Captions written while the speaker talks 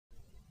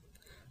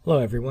Hello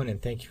everyone,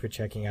 and thank you for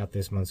checking out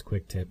this month's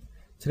quick tip.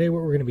 Today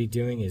what we're going to be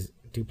doing is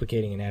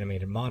duplicating an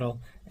animated model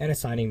and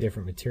assigning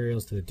different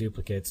materials to the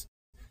duplicates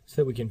so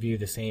that we can view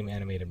the same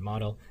animated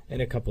model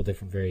in a couple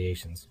different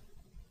variations.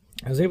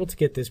 I was able to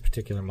get this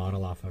particular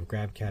model off of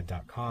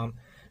grabcad.com.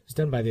 It was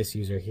done by this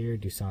user here,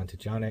 Dusan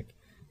Tajanic.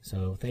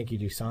 So thank you,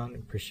 Dusan.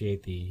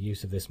 Appreciate the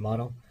use of this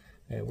model.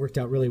 It worked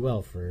out really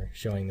well for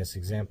showing this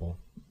example.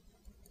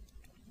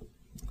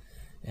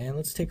 And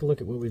let's take a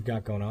look at what we've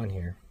got going on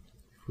here.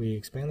 If we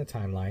expand the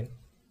timeline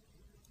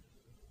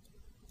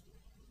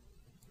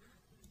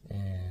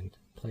and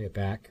play it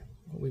back,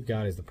 what we've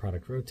got is the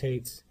product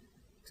rotates,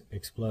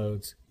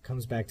 explodes,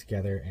 comes back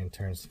together, and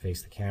turns to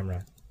face the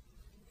camera.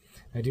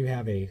 I do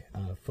have a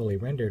fully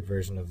rendered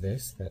version of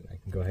this that I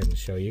can go ahead and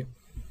show you.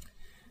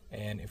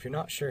 And if you're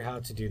not sure how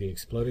to do the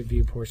exploded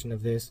view portion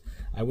of this,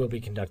 I will be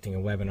conducting a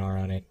webinar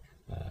on it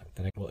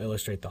that will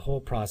illustrate the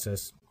whole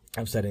process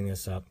of setting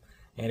this up.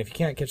 And if you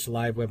can't catch the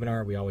live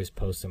webinar, we always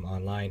post them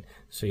online,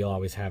 so you'll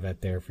always have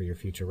that there for your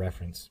future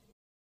reference.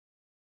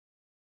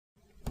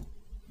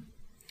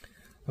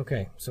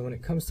 Okay, so when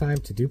it comes time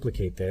to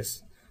duplicate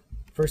this,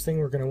 first thing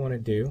we're going to want to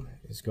do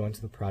is go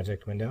into the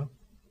project window,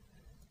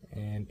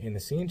 and in the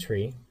scene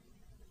tree,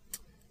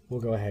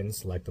 we'll go ahead and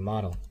select the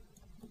model.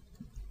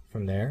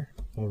 From there,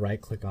 we'll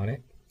right-click on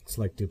it,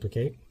 select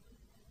duplicate,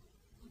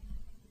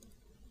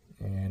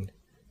 and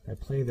I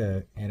play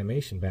the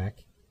animation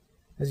back.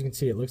 As you can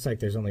see, it looks like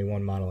there's only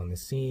one model in the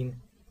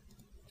scene,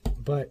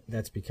 but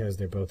that's because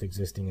they're both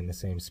existing in the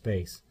same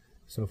space.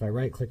 So if I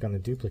right-click on the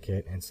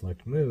duplicate and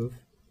select Move,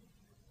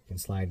 I can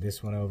slide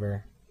this one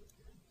over.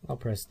 I'll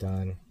press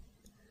Done,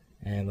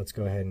 and let's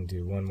go ahead and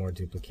do one more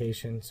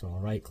duplication. So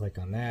I'll right-click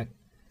on that,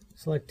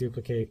 select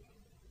Duplicate,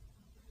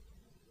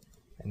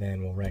 and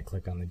then we'll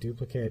right-click on the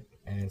duplicate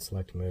and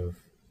select Move.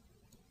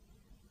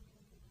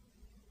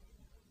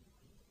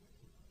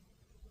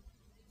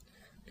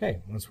 Okay,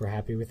 once we're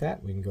happy with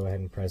that, we can go ahead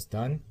and press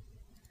Done.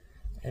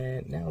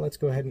 And now let's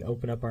go ahead and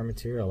open up our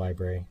material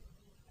library.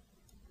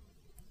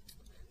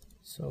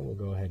 So we'll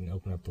go ahead and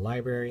open up the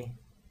library.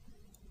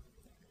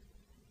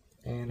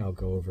 And I'll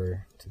go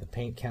over to the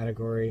paint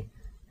category,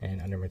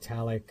 and under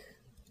metallic,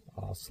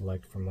 I'll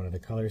select from one of the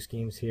color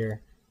schemes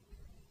here.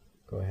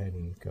 Go ahead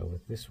and go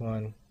with this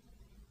one.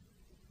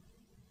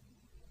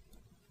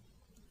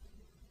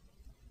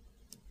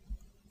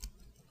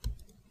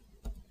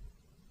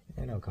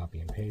 And I'll copy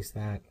and paste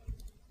that.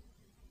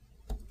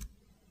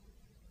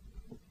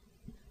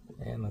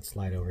 And let's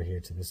slide over here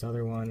to this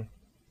other one.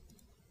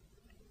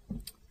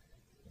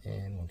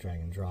 And we'll drag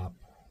and drop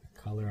the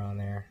color on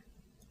there.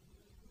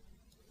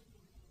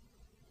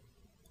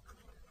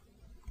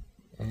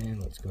 And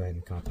let's go ahead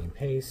and copy and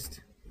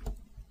paste.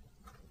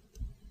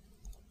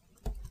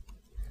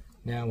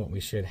 Now what we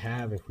should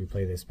have, if we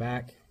play this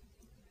back,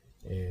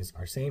 is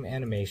our same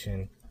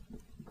animation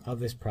of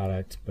this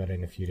product, but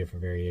in a few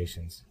different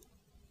variations.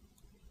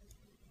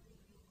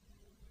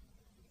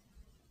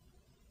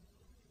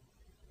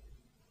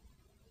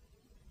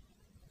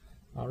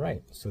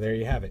 Alright, so there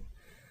you have it.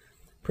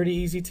 Pretty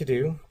easy to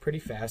do, pretty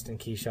fast in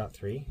KeyShot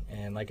 3,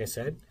 and like I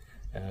said,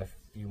 if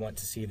you want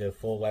to see the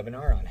full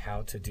webinar on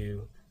how to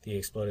do the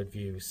exploded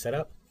view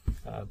setup,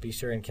 be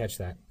sure and catch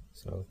that.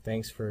 So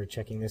thanks for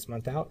checking this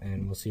month out,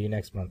 and we'll see you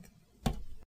next month.